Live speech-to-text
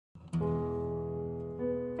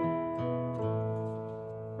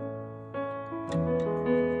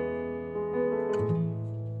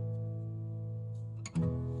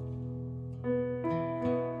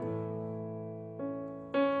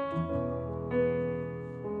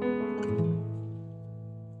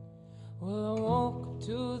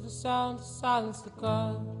sound to silence the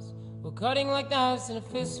cause. We're cutting like knives in a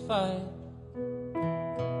fist fight.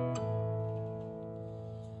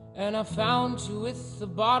 And I found you with a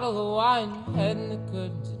bottle of wine, your head in the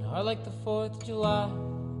curtains, and heart like the 4th of July.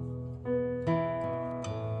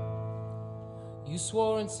 You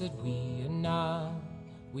swore and said we are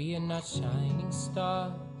not shining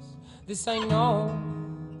stars. This I know,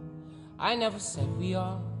 I never said we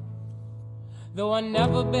are. Though I've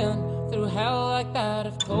never been through hell like that,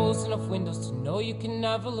 I've closed enough windows to know you can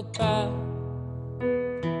never look back.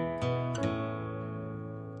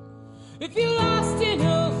 If you're lost and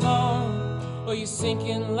alone, or you're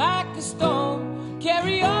sinking like a stone,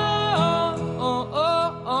 carry on.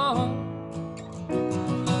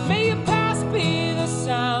 May your past be the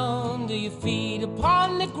sound of your feet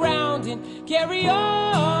upon the ground, and carry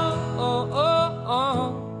on.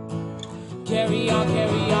 Carry on,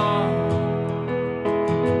 carry on.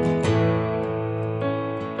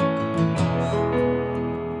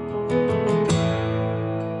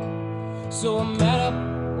 So I met up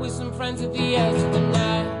with some friends at the edge of the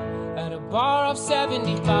night, at a bar off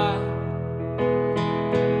 75.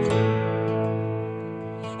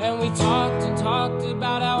 And we talked and talked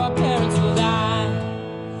about how our parents will die,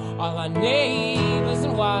 all our neighbors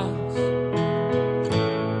and wives.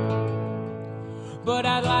 But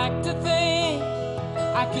I'd like to think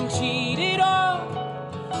I can cheat it all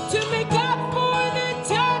to make up for the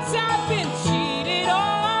times I've been cheated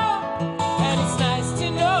on. And it's nice to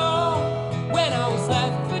know when I was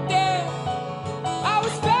left for dead, I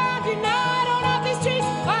was found and I don't have these streets.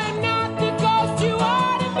 I'm not the ghost you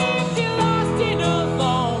are to me. If you're lost and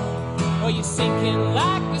alone, or you're sinking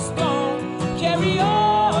like a stone, carry on.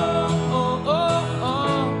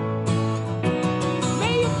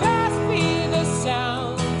 May your past be the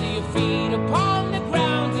sound of your feet upon the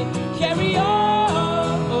ground, and carry on.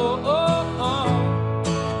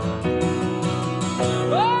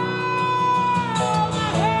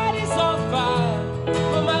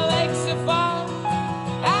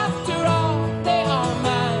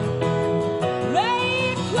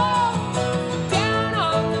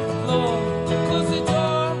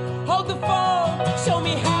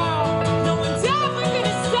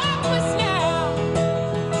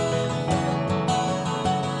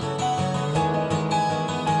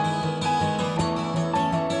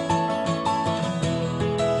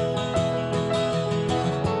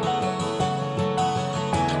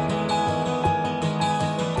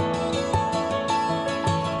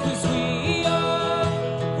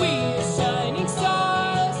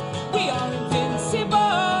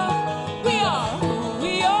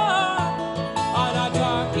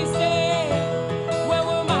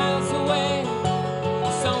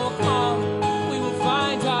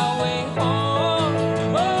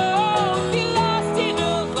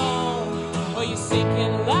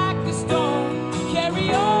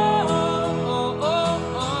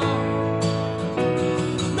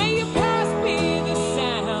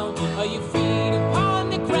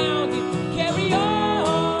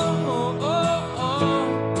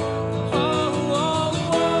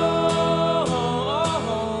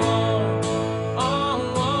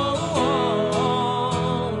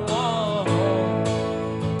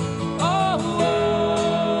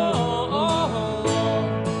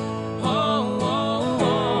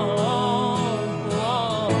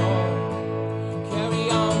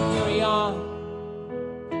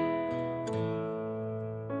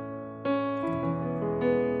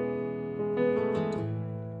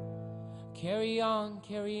 Carry on,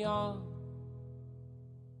 carry on.